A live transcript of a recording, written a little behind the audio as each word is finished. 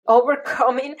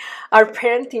overcoming our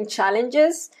parenting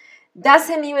challenges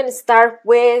doesn't even start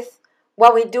with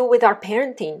what we do with our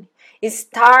parenting. It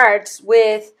starts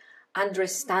with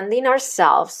understanding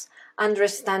ourselves,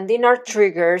 understanding our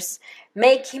triggers,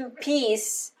 making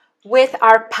peace with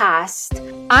our past.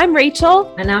 I'm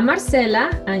Rachel. And I'm Marcela,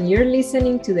 and you're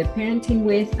listening to the Parenting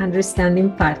with Understanding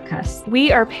podcast.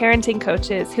 We are parenting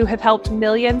coaches who have helped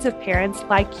millions of parents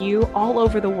like you all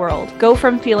over the world go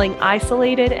from feeling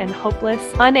isolated and hopeless,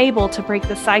 unable to break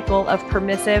the cycle of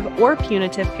permissive or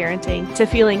punitive parenting, to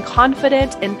feeling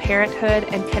confident in parenthood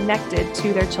and connected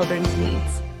to their children's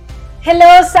needs.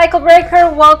 Hello, Cycle Breaker.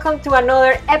 Welcome to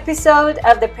another episode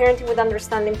of the Parenting with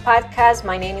Understanding podcast.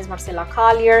 My name is Marcela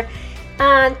Collier,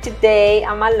 and today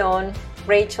I'm alone.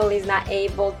 Rachel is not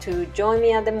able to join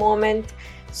me at the moment,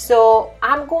 so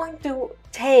I'm going to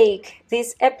take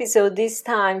this episode this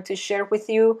time to share with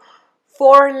you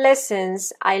 4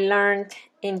 lessons I learned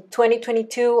in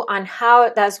 2022 and how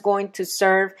that's going to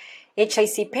serve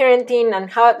HIC parenting and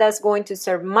how that's going to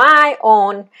serve my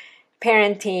own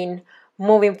parenting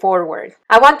moving forward.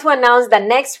 I want to announce that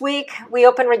next week we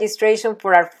open registration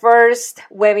for our first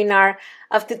webinar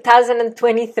of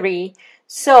 2023.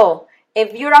 So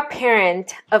if you're a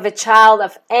parent of a child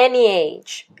of any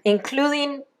age,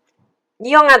 including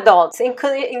young adults,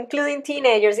 including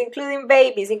teenagers, including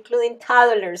babies, including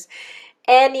toddlers,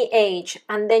 any age,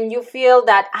 and then you feel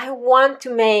that I want to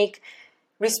make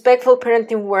respectful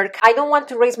parenting work. I don't want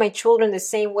to raise my children the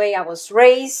same way I was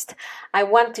raised. I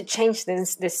want to change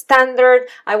the standard.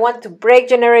 I want to break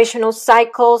generational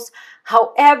cycles.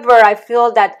 However, I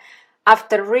feel that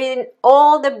after reading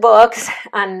all the books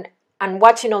and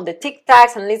watching all the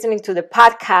TikToks and listening to the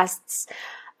podcasts,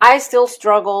 I still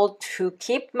struggle to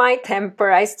keep my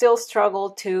temper. I still struggle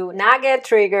to not get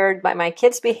triggered by my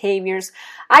kids' behaviors.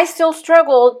 I still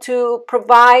struggle to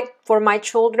provide for my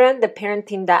children the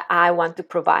parenting that I want to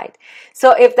provide.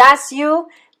 So if that's you,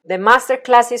 the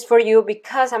masterclass is for you,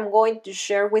 because I'm going to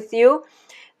share with you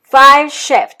 5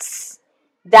 shifts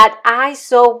that I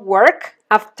saw work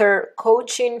after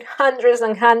coaching hundreds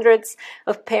and hundreds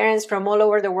of parents from all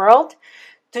over the world,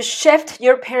 to shift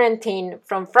your parenting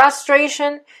from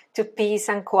frustration to peace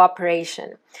and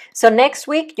cooperation. So next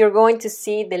week, you're going to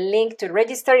see the link to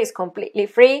register. Is completely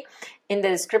free in the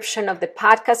description of the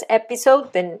podcast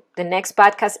episode, then the next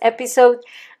podcast episode,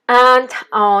 and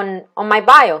on my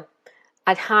bio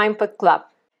at High Impact Club.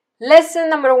 Lesson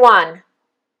number 1,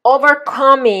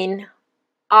 overcoming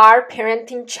our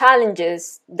parenting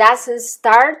challenges doesn't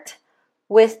start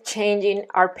with changing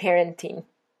our parenting.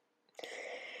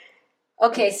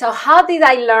 Okay, so how did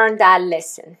I learn that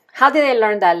lesson?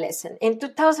 In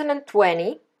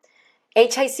 2020,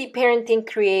 HIC Parenting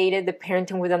created the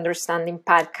Parenting with Understanding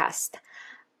podcast.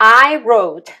 I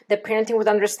wrote the Parenting with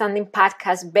Understanding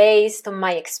podcast based on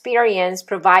my experience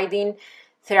providing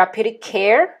therapeutic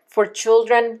care for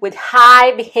children with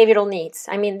high behavioral needs.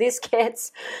 I mean, these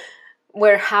kids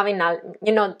were having,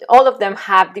 all of them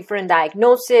have different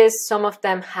diagnoses. Some of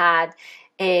them had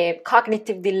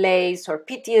cognitive delays or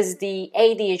PTSD,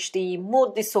 ADHD,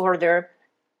 mood disorder,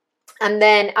 and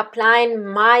then applying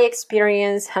my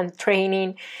experience and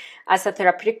training as a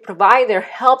therapeutic provider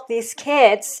helped these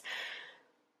kids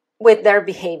with their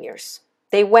behaviors.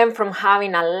 They went from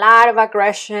having a lot of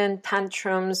aggression,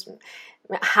 tantrums,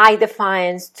 high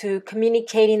defiance, to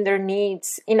communicating their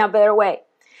needs in a better way.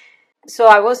 So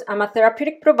I'm a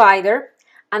therapeutic provider,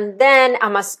 and then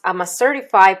I'm a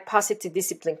certified positive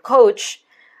discipline coach.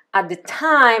 At the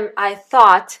time, I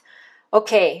thought,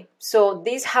 okay, so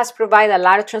this has provided a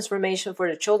lot of transformation for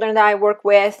the children that I work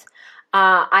with.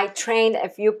 I trained a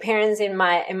few parents in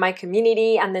my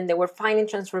community, and then they were finding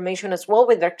transformation as well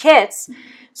with their kids.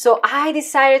 So I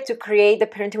decided to create the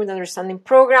Parenting with Understanding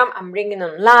program. I'm bringing it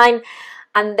online,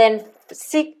 and then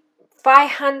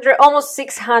 500, almost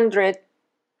 600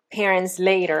 parents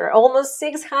later,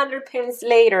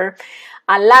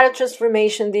 a lot of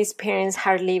transformation these parents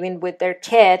are living with their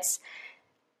kids.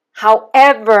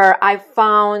 However, I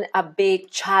found a big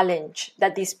challenge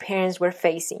that these parents were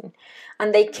facing,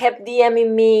 and they kept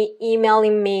DMing me,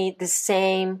 emailing me the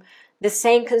same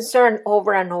concern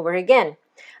over and over again.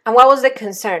 And what was the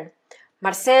concern?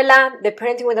 Marcela, the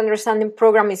Parenting with Understanding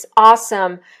program is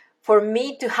awesome for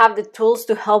me to have the tools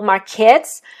to help my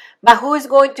kids, but who is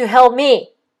going to help me?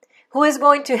 Who is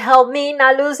going to help me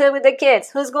not lose it with the kids?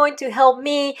 Who's going to help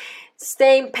me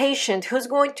staying patient? Who's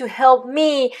going to help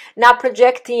me not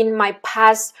projecting my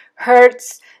past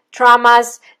hurts,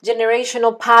 traumas,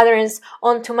 generational patterns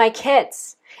onto my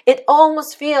kids? It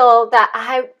almost feels that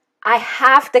I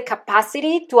have the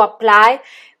capacity to apply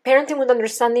Parenting with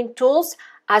Understanding tools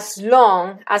as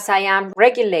long as I am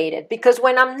regulated. Because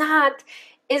when I'm not,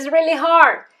 it's really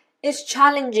hard. It's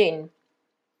challenging.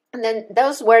 And then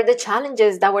those were the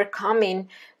challenges that were coming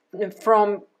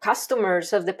from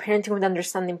customers of the Parenting with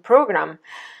Understanding program.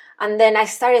 And then I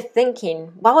started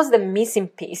thinking, what was the missing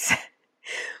piece?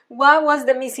 What was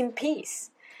the missing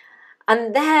piece?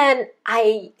 And then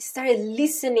I started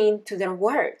listening to their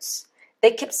words.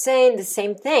 They kept saying the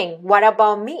same thing. What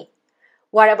about me?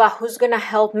 What about who's going to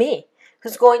help me?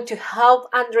 Who's going to help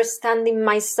understanding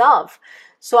myself?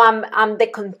 So I'm the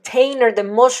container, the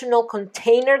emotional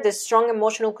container, the strong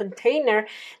emotional container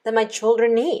that my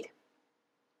children need.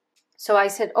 So I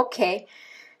said, okay,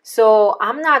 so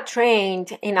I'm not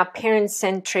trained in a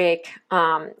parent-centric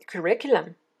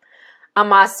curriculum.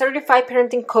 I'm a certified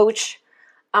parenting coach.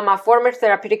 I'm a former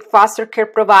therapeutic foster care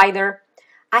provider.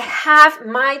 I have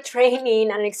my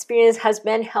training and experience has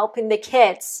been helping the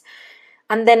kids.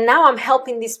 And then now I'm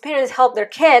helping these parents help their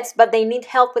kids, but they need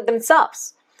help with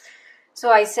themselves. So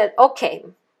I said, okay,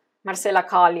 Marcela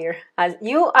Collier, as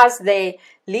the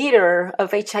leader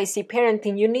of HIC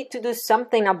Parenting, you need to do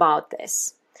something about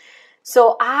this.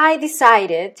 So I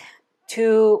decided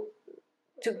to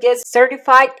get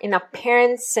certified in a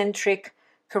parent-centric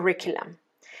curriculum.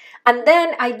 And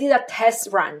then I did a test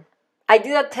run.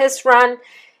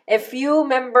 A few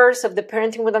members of the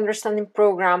Parenting with Understanding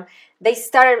program, they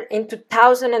started in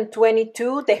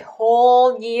 2022, the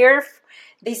whole year.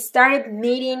 They started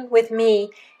meeting with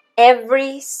me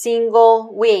every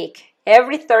single week.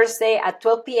 Every Thursday at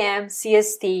 12 p.m.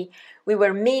 CST, we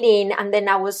were meeting, and then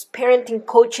I was parenting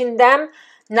coaching them,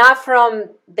 not from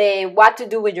the what to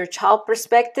do with your child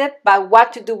perspective, but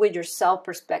what to do with yourself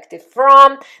perspective,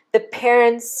 from the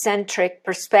parent-centric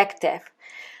perspective.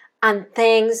 And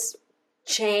things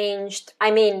changed. I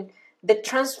mean, the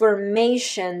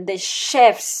transformation, the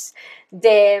shifts,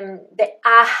 the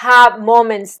aha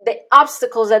moments, the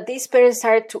obstacles that these parents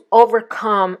started to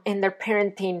overcome in their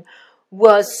parenting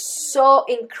was so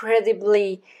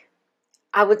incredibly,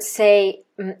 I would say,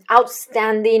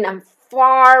 outstanding and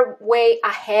far way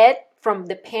ahead from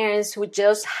the parents who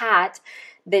just had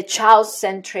the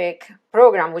child-centric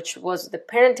program, which was the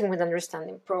Parenting with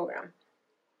Understanding program.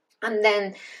 And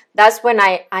then that's when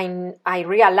I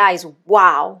realized,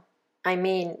 wow, I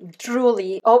mean,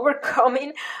 truly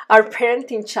overcoming our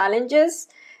parenting challenges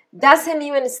doesn't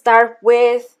even start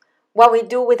with what we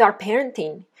do with our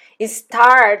parenting. It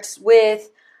starts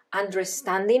with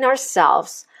understanding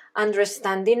ourselves,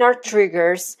 understanding our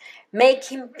triggers,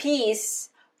 making peace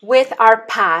with our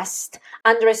past,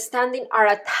 understanding our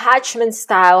attachment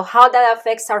style, how that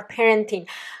affects our parenting,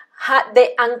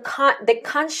 the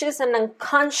conscious and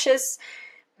unconscious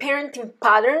parenting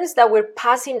patterns that we're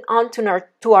passing on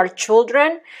to our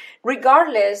children,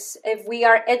 regardless if we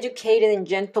are educated in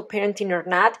gentle parenting or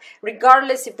not,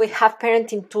 regardless if we have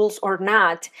parenting tools or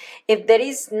not, if there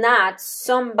is not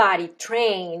somebody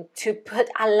trained to put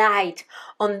a light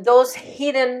on those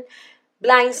hidden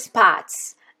blind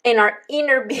spots in our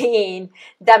inner being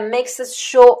that makes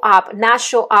us not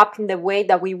show up in the way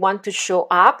that we want to show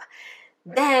up,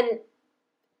 then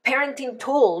parenting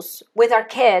tools with our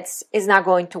kids is not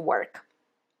going to work.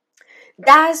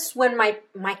 That's when my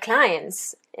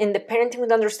clients in the Parenting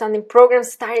with Understanding program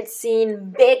started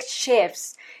seeing big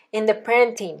shifts in the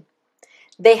parenting.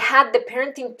 They had the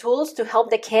parenting tools to help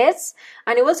the kids,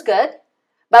 and it was good.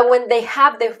 But when they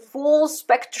have the full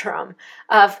spectrum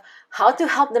of how to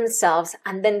help themselves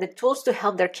and then the tools to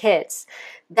help their kids,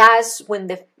 that's when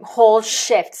the whole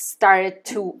shift started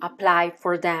to apply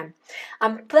for them.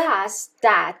 And plus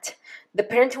that, the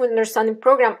Parenting with Understanding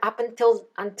program up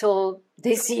until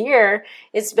this year,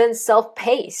 it's been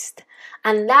self-paced.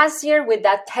 And last year with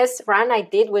that test run I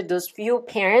did with those few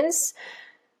parents,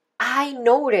 I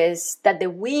noticed that the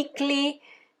weekly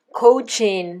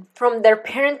coaching from their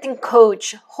parenting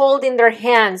coach, holding their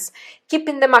hands,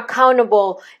 keeping them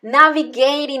accountable,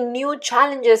 navigating new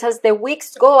challenges as the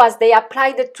weeks go, as they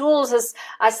apply the tools,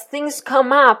 as things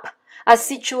come up, as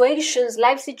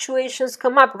life situations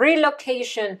come up,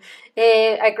 relocation,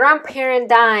 a grandparent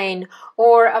dying,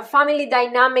 or a family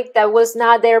dynamic that was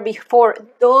not there before,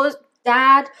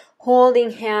 that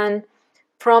holding hand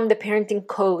from the parenting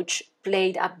coach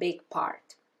played a big part.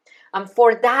 And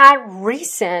for that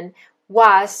reason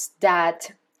was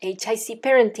that HIC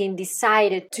Parenting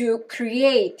decided to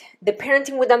create the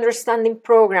Parenting with Understanding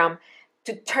program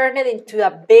to turn it into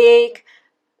a big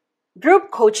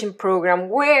group coaching program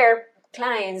where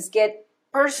clients get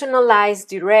personalized,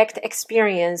 direct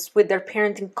experience with their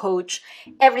parenting coach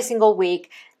every single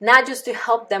week, not just to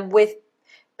help them with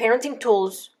parenting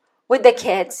tools with the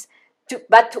kids,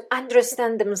 but to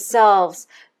understand themselves,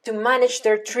 to manage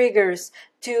their triggers,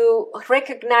 to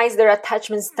recognize their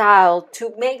attachment style,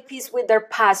 to make peace with their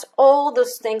past, all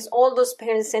those things, all those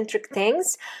parent-centric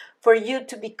things, for you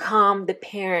to become the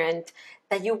parent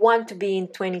that you want to be in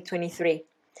 2023.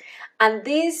 And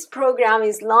this program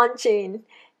is launching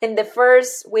in the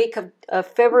first week of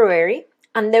February,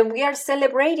 and then we are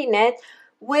celebrating it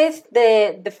with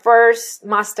the first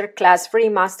masterclass, free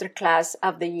masterclass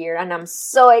of the year. And I'm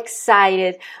so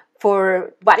excited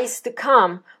for what is to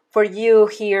come for you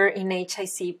here in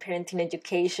HIC Parenting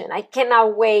Education. I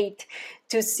cannot wait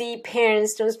to see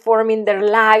parents transforming their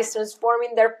lives,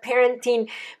 transforming their parenting.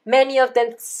 Many of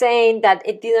them saying that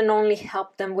it didn't only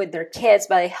help them with their kids,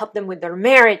 but it helped them with their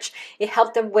marriage. It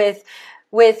helped them with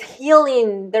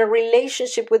healing their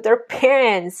relationship with their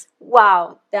parents.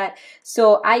 Wow,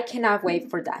 so I cannot wait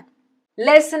for that.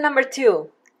 Lesson number 2.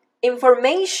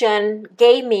 Information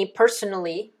gave me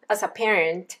personally as a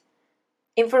parent.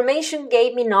 Information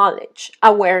gave me knowledge,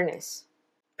 awareness.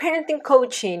 Parenting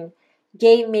coaching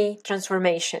gave me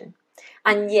transformation.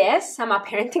 And yes, I'm a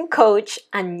parenting coach,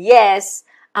 and yes,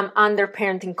 I'm under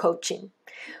parenting coaching.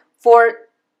 For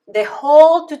the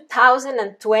whole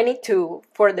 2022,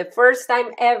 for the first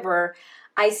time ever,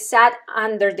 I sat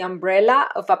under the umbrella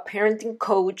of a parenting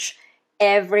coach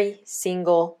every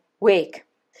single week.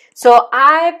 So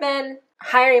I've been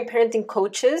hiring parenting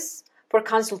coaches for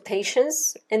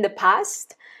consultations in the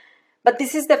past, but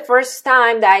this is the first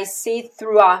time that I see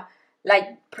through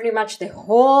pretty much the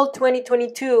whole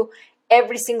 2022,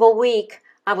 every single week,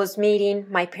 I was meeting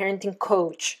my parenting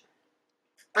coach.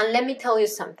 And let me tell you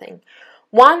something.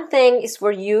 One thing is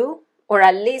for you, or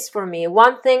at least for me,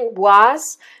 one thing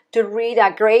was to read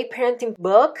a great parenting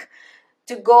book,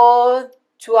 to go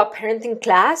to a parenting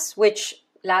class, which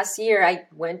last year I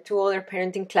went to other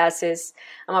parenting classes.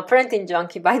 I'm a parenting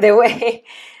junkie, by the way.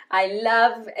 I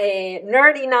love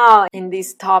nerding out in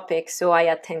this topic, so I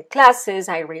attend classes,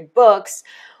 I read books.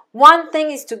 One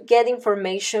thing is to get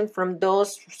information from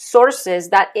those sources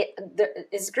that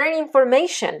is great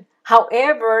information.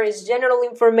 However, it's general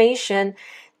information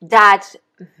that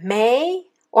may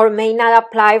or may not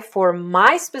apply for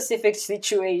my specific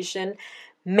situation,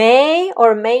 may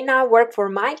or may not work for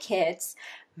my kids,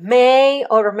 may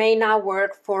or may not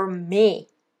work for me.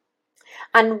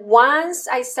 And once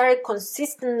I started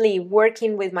consistently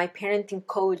working with my parenting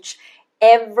coach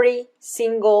every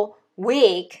single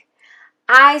week,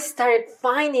 I started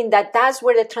finding that that's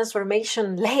where the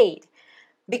transformation lay.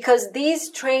 Because this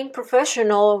trained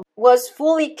professional was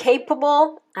fully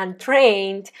capable and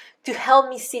trained to help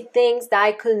me see things that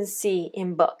I couldn't see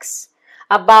in books.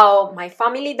 About my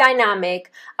family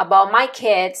dynamic, about my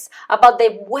kids, about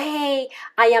the way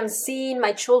I am seeing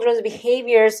my children's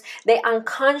behaviors, the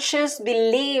unconscious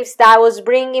beliefs that I was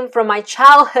bringing from my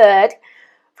childhood,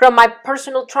 from my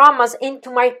personal traumas into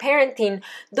my parenting.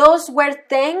 Those were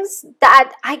things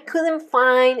that I couldn't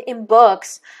find in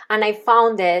books, and I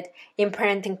found it in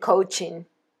parenting coaching.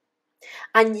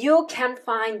 And you can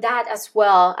find that as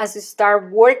well as you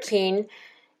start working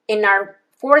in our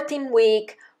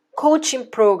 14-week coaching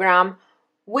program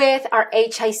with our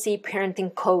HIC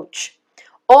parenting coach.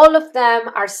 All of them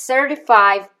are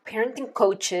certified parenting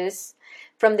coaches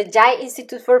from the Jai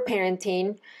Institute for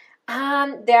Parenting,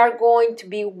 and they are going to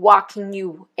be walking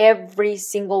you every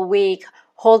single week,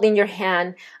 holding your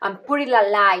hand and putting a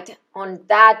light on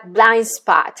that blind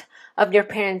spot of your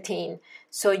parenting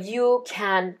so you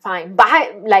can find,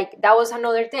 that was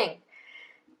another thing.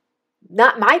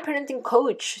 Not my parenting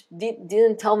coach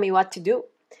didn't tell me what to do.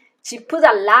 She put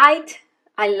a light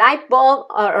bulb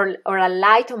or a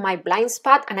light on my blind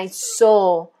spot, and I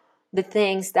saw the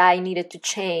things that I needed to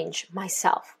change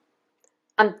myself.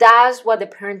 And that's what the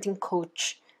parenting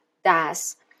coach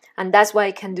does. And that's what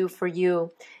I can do for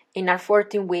you in our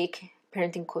 14-week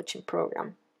parenting coaching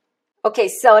program. Okay,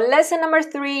 so lesson number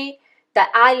 3 that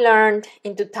I learned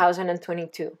in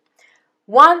 2022.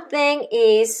 One thing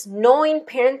is knowing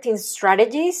parenting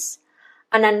strategies,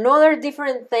 and another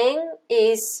different thing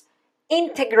is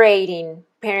integrating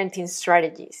parenting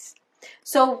strategies.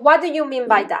 So what do you mean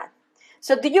by that?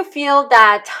 So do you feel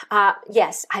that,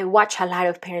 yes, I watch a lot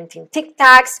of parenting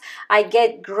TikToks, I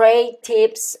get great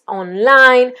tips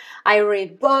online, I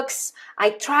read books,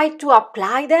 I try to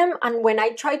apply them, and when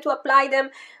I try to apply them,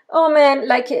 oh man,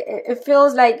 it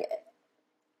feels like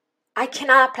I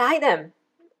cannot apply them.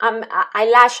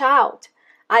 I lash out.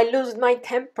 I lose my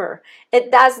temper.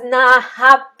 It does not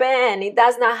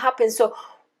happen. So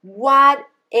what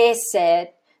is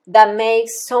it that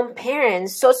makes some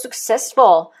parents so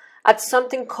successful at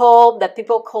something that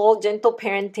people call gentle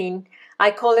parenting?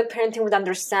 I call it parenting with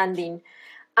understanding.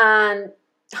 And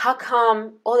how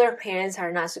come other parents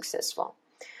are not successful?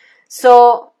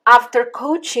 So after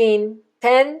coaching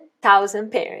 10,000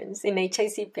 parents in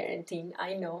HIC parenting,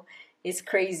 I know it's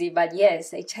crazy, but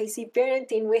yes, HIC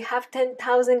parenting, we have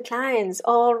 10,000 clients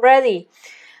already.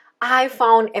 I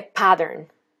found a pattern.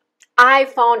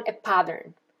 And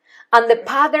the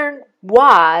pattern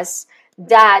was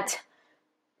that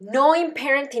knowing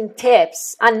parenting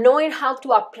tips and knowing how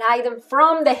to apply them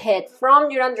from the head,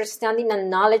 from your understanding and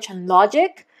knowledge and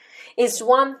logic is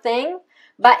one thing,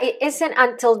 but it isn't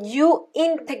until you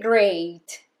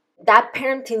integrate that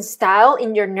parenting style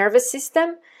in your nervous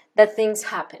system that things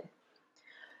happen.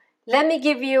 Let me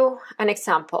give you an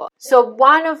example. So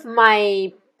one of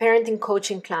my parenting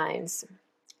coaching clients,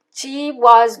 she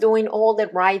was doing all the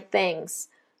right things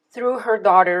through her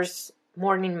daughter's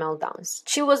morning meltdowns.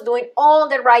 She was doing all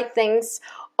the right things,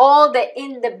 all the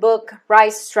in the book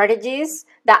right strategies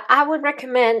that I would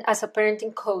recommend as a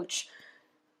parenting coach.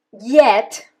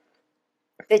 Yet,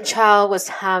 the child was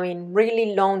having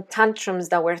really long tantrums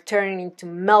that were turning into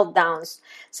meltdowns.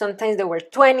 Sometimes they were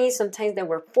 20, sometimes they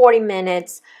were 40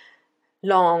 minutes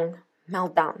long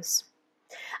meltdowns.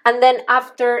 And then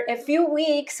after a few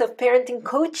weeks of parenting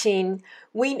coaching,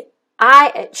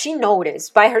 she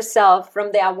noticed by herself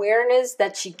from the awareness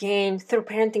that she gained through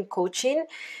parenting coaching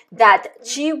that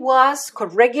she was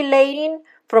co-regulating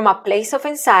from a place of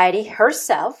anxiety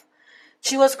herself.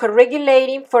 She was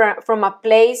co-regulating from a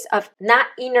place of not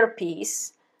inner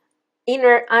peace,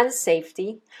 inner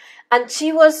unsafety, and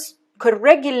she was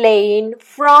co-regulating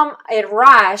from a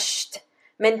rushed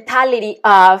mentality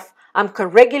of I'm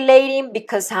co-regulating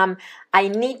because I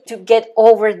need to get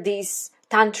over this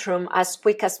tantrum as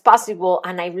quick as possible,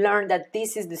 and I've learned that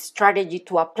this is the strategy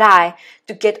to apply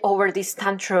to get over this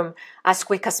tantrum as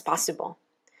quick as possible.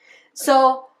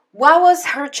 So what was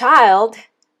her child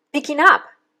picking up?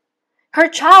 Her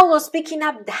child was picking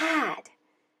up that.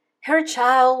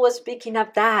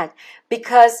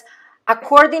 Because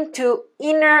according to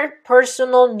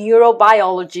interpersonal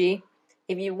neurobiology,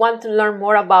 if you want to learn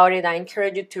more about it, I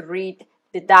encourage you to read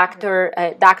the Dr.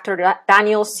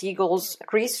 Daniel Siegel's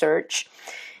research.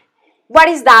 What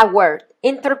is that word?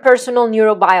 Interpersonal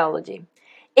neurobiology.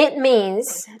 It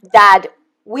means that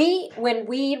when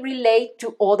we relate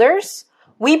to others,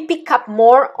 we pick up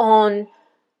more on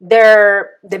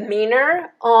their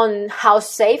demeanor, on how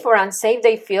safe or unsafe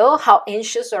they feel, how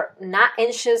anxious or not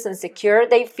anxious and secure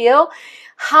they feel,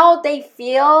 how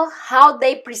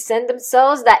they present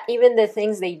themselves, that even the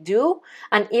things they do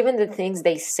and even the things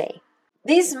they say.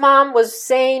 This mom was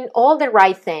saying all the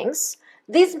right things.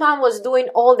 This mom was doing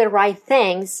all the right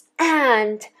things,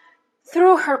 and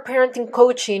through her parenting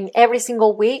coaching every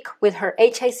single week with her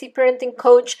HIC parenting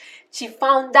coach, she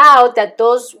found out that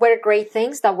those were great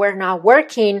things that were not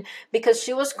working because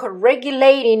she was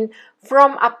co-regulating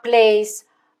from a place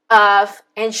of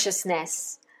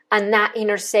anxiousness and not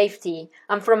inner safety,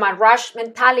 and from a rush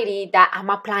mentality that I'm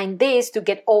applying this to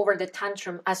get over the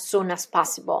tantrum as soon as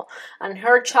possible. And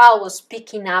her child was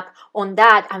picking up on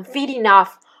that and feeding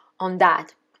off on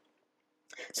that.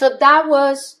 So that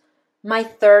was my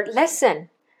third lesson.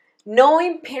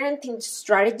 Knowing parenting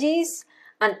strategies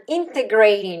and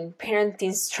integrating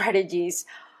parenting strategies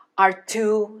are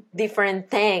two different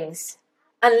things.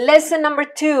 And lesson number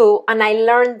 2, and I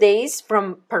learned this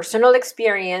from personal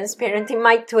experience, parenting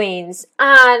my twins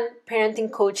and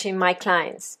parenting coaching my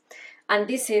clients. And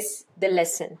this is the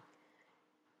lesson.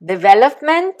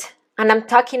 Development, and I'm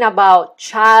talking about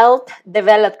child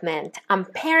development and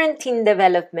parenting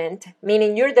development,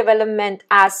 meaning your development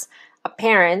as a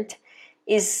parent,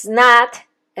 is not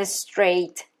a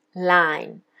straight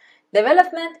line.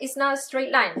 Development is not a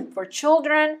straight line for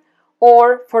children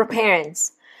or for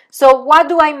parents. So what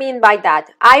do I mean by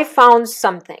that? I found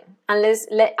something. And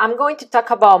I'm going to talk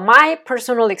about my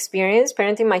personal experience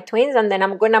parenting my twins, and then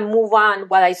I'm going to move on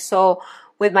what I saw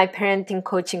with my parenting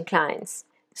coaching clients.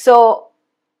 So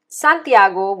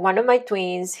Santiago, one of my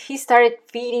twins, he started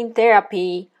feeding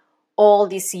therapy all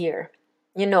this year.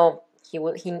 You know,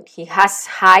 he has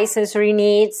high sensory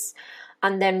needs,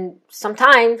 and then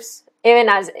sometimes even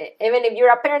if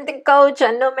you're a parenting coach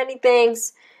and know many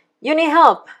things, you need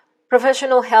help,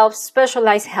 professional help,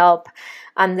 specialized help.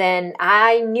 And then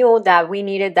I knew that we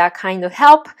needed that kind of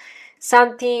help.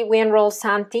 We enrolled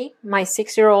Santi, my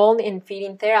 6-year-old, in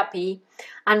feeding therapy,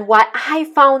 and what I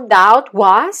found out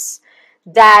was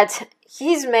that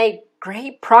he's made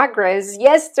great progress.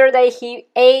 Yesterday, he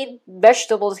ate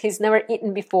vegetables he's never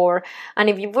eaten before. And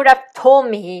if you would have told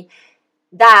me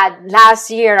that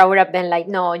last year, I would have been like,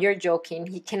 no, you're joking.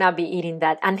 He cannot be eating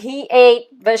that. And he ate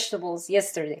vegetables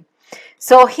yesterday.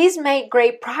 So he's made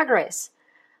great progress.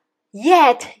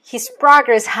 Yet his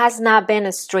progress has not been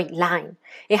a straight line.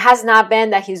 It has not been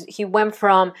that he went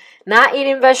from not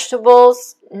eating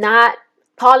vegetables, not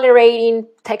tolerating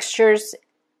textures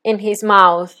in his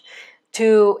mouth,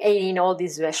 to eating all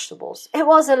these vegetables. It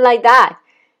wasn't like that.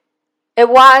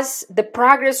 The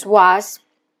progress was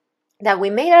that we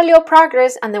made a little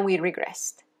progress and then we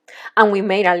regressed. And we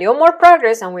made a little more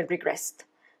progress and we regressed.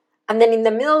 And then in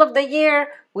the middle of the year,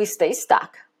 we stay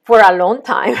stuck for a long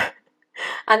time.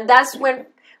 And that's when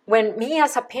me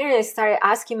as a parent started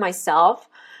asking myself,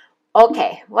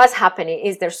 okay, what's happening?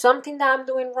 Is there something that I'm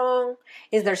doing wrong?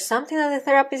 Is there something that the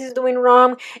therapist is doing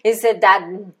wrong? Is it that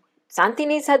something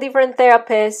needs a different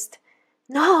therapist?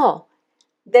 No.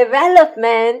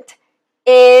 Development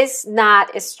is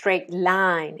not a straight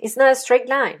line. It's not a straight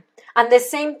line. And the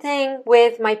same thing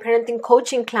with my parenting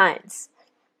coaching clients.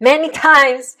 Many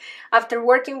times after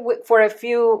working for a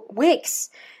few weeks,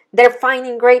 they're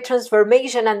finding great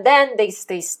transformation and then they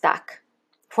stay stuck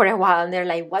for a while and they're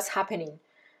like, what's happening?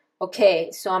 Okay,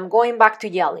 so I'm going back to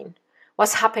yelling.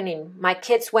 What's happening? My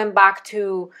kids went back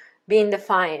to being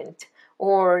defiant,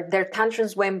 or their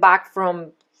tantrums went back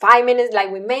from 5 minutes,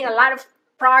 like we made a lot of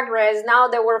progress. Now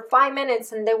there were 5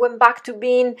 minutes and they went back to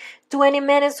being 20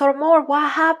 minutes or more.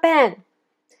 What happened?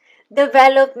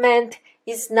 Development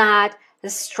is not a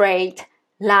straight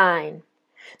line.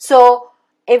 So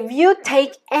if you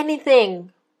take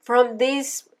anything from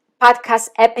this podcast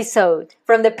episode,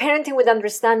 from the Parenting with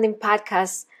Understanding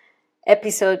podcast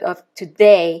episode of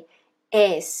today,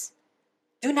 is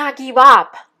do not give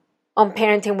up on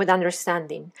parenting with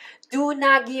understanding. Do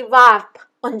not give up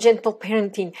on gentle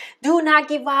parenting. Do not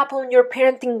give up on your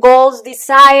parenting goals,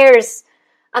 desires,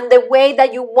 and the way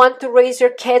that you want to raise your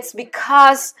kids,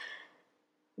 because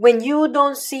when you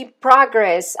don't see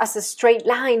progress as a straight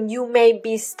line, you may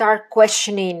start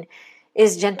questioning,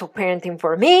 is gentle parenting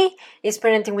for me? Is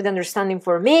parenting with understanding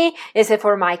for me? Is it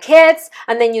for my kids?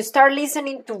 And then you start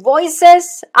listening to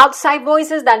voices, outside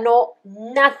voices that know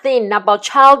nothing about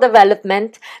child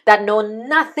development, that know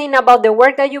nothing about the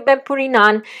work that you've been putting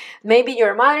on. Maybe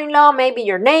your mother-in-law, maybe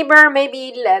your neighbor,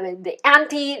 maybe the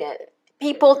auntie,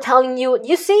 people telling you,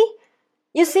 you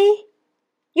see?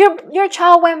 Your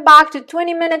child went back to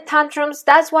 20-minute tantrums.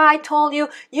 That's why I told you,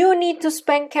 you need to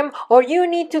spank him, or you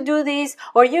need to do this,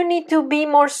 or you need to be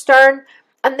more stern.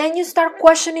 And then you start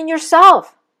questioning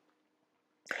yourself.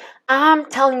 I'm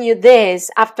telling you this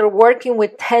after working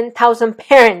with 10,000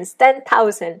 parents,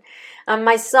 10,000, and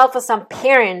myself as a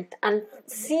parent, and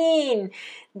seeing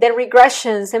the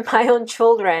regressions in my own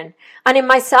children and in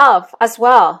myself as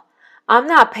well. I'm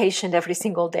not patient every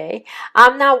single day.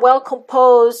 I'm not well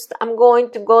composed. I'm going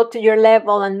to go to your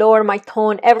level and lower my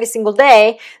tone every single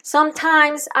day.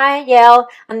 Sometimes I yell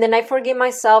and then I forgive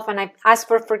myself and I ask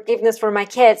for forgiveness for my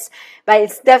kids, but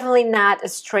it's definitely not a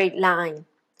straight line.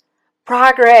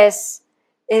 Progress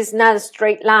is not a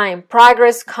straight line.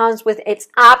 Progress comes with its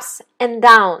ups and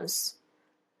downs,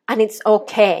 and it's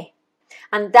okay.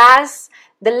 And that's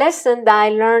the lesson that I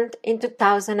learned in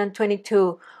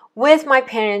 2022. With my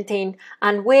parenting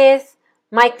and with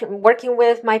my working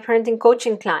with my parenting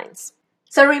coaching clients.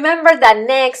 So remember that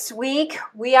next week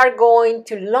we are going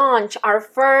to launch our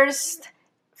first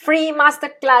free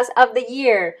masterclass of the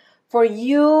year for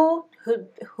you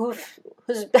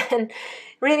who's been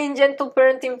reading Gentle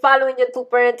Parenting, following Gentle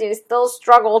Parenting, still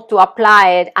struggle to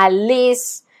apply it. At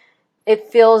least it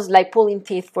feels like pulling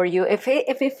teeth for you. If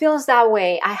it feels that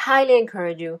way, I highly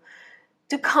encourage you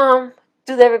to come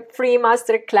to the free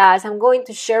masterclass. I'm going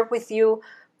to share with you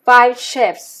 5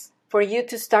 shifts for you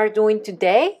to start doing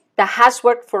today that has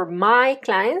worked for my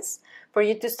clients, for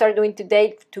you to start doing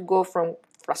today to go from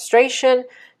frustration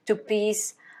to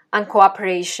peace and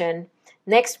cooperation.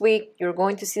 Next week, you're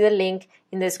going to see the link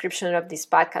in the description of this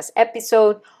podcast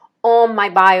episode, on my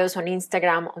bios on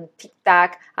Instagram, on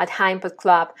TikTok at High Input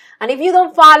Club. And if you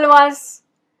don't follow us,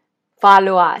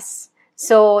 follow us.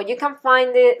 So you can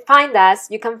find us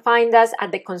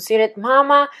at The Considerate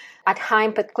Mama, at High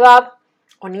Impact Club,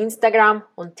 on Instagram,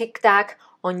 on TikTok,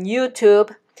 on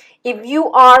YouTube. If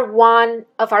you are one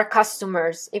of our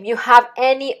customers, if you have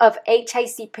any of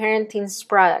HIC Parenting's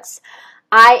products,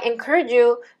 I encourage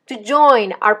you to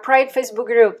join our private Facebook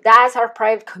group. That's our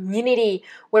private community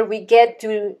where we get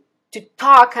to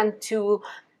talk and to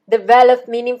develop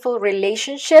meaningful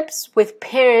relationships with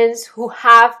parents who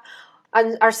have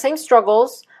our same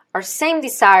struggles, our same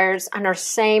desires, and our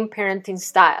same parenting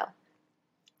style.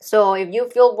 So if you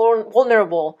feel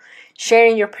vulnerable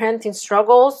sharing your parenting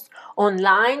struggles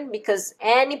online, because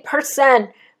any person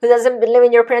who doesn't believe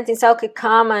in your parenting style could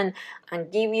come and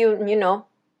give you,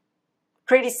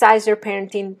 criticize your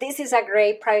parenting, this is a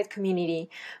great private community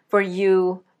for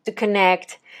you to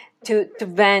connect, to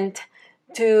vent,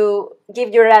 to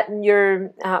give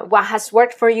your what has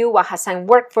worked for you, what hasn't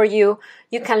worked for you,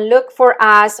 you can look for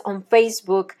us on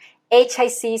Facebook,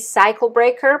 HIC Cycle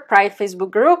Breaker private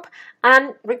Facebook group,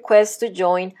 and request to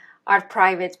join our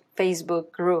private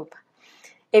Facebook group.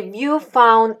 If you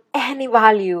found any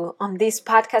value on this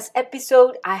podcast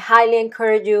episode, I highly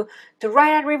encourage you to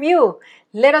write a review.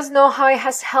 Let us know how it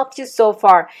has helped you so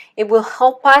far. It will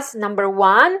help us, number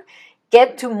one,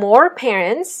 get to more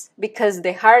parents, because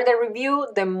the higher the review,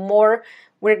 the more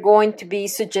we're going to be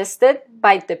suggested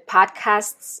by the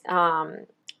podcast's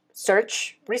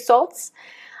search results.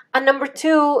 And number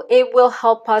two, it will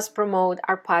help us promote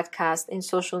our podcast in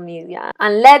social media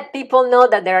and let people know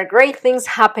that there are great things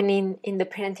happening in the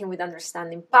Parenting with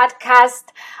Understanding podcast.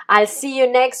 I'll see you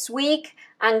next week.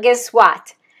 And guess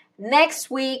what?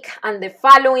 Next week and the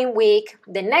following week,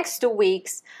 the next 2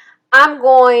 weeks, I'm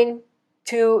going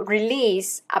to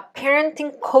release a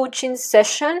parenting coaching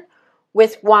session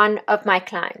with one of my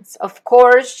clients. Of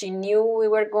course, she knew we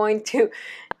were going to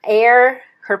air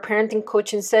her parenting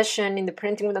coaching session in the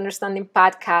Parenting with Understanding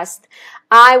podcast.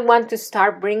 I want to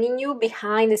start bringing you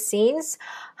behind the scenes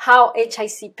how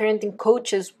HIC parenting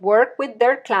coaches work with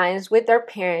their clients, with their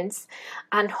parents,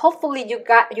 and hopefully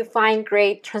you find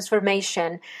great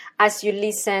transformation as you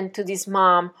listen to this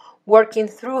mom working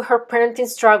through her parenting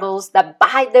struggles. That,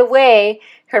 by the way,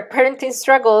 her parenting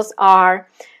struggles are: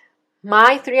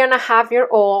 my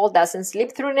 3.5-year-old doesn't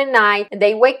sleep through the night.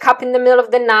 They wake up in the middle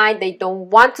of the night. They don't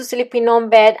want to sleep in on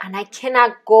bed, and I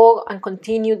cannot go and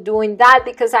continue doing that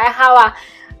because I have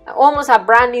almost a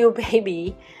brand new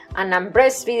baby, and I'm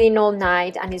breastfeeding all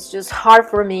night, and it's just hard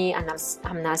for me, and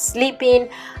I'm not sleeping.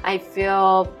 I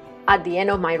feel at the end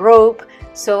of my rope.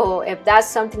 So if that's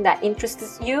something that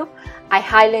interests you, I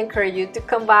highly encourage you to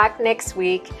come back next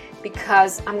week,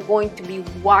 because I'm going to be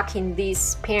walking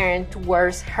this parent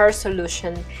towards her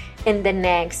solution in the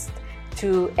next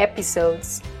 2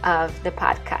 episodes of the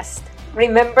podcast.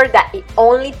 Remember that it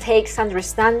only takes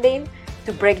understanding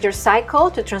to break your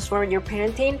cycle, to transform your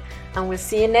parenting, and we'll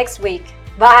see you next week.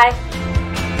 Bye.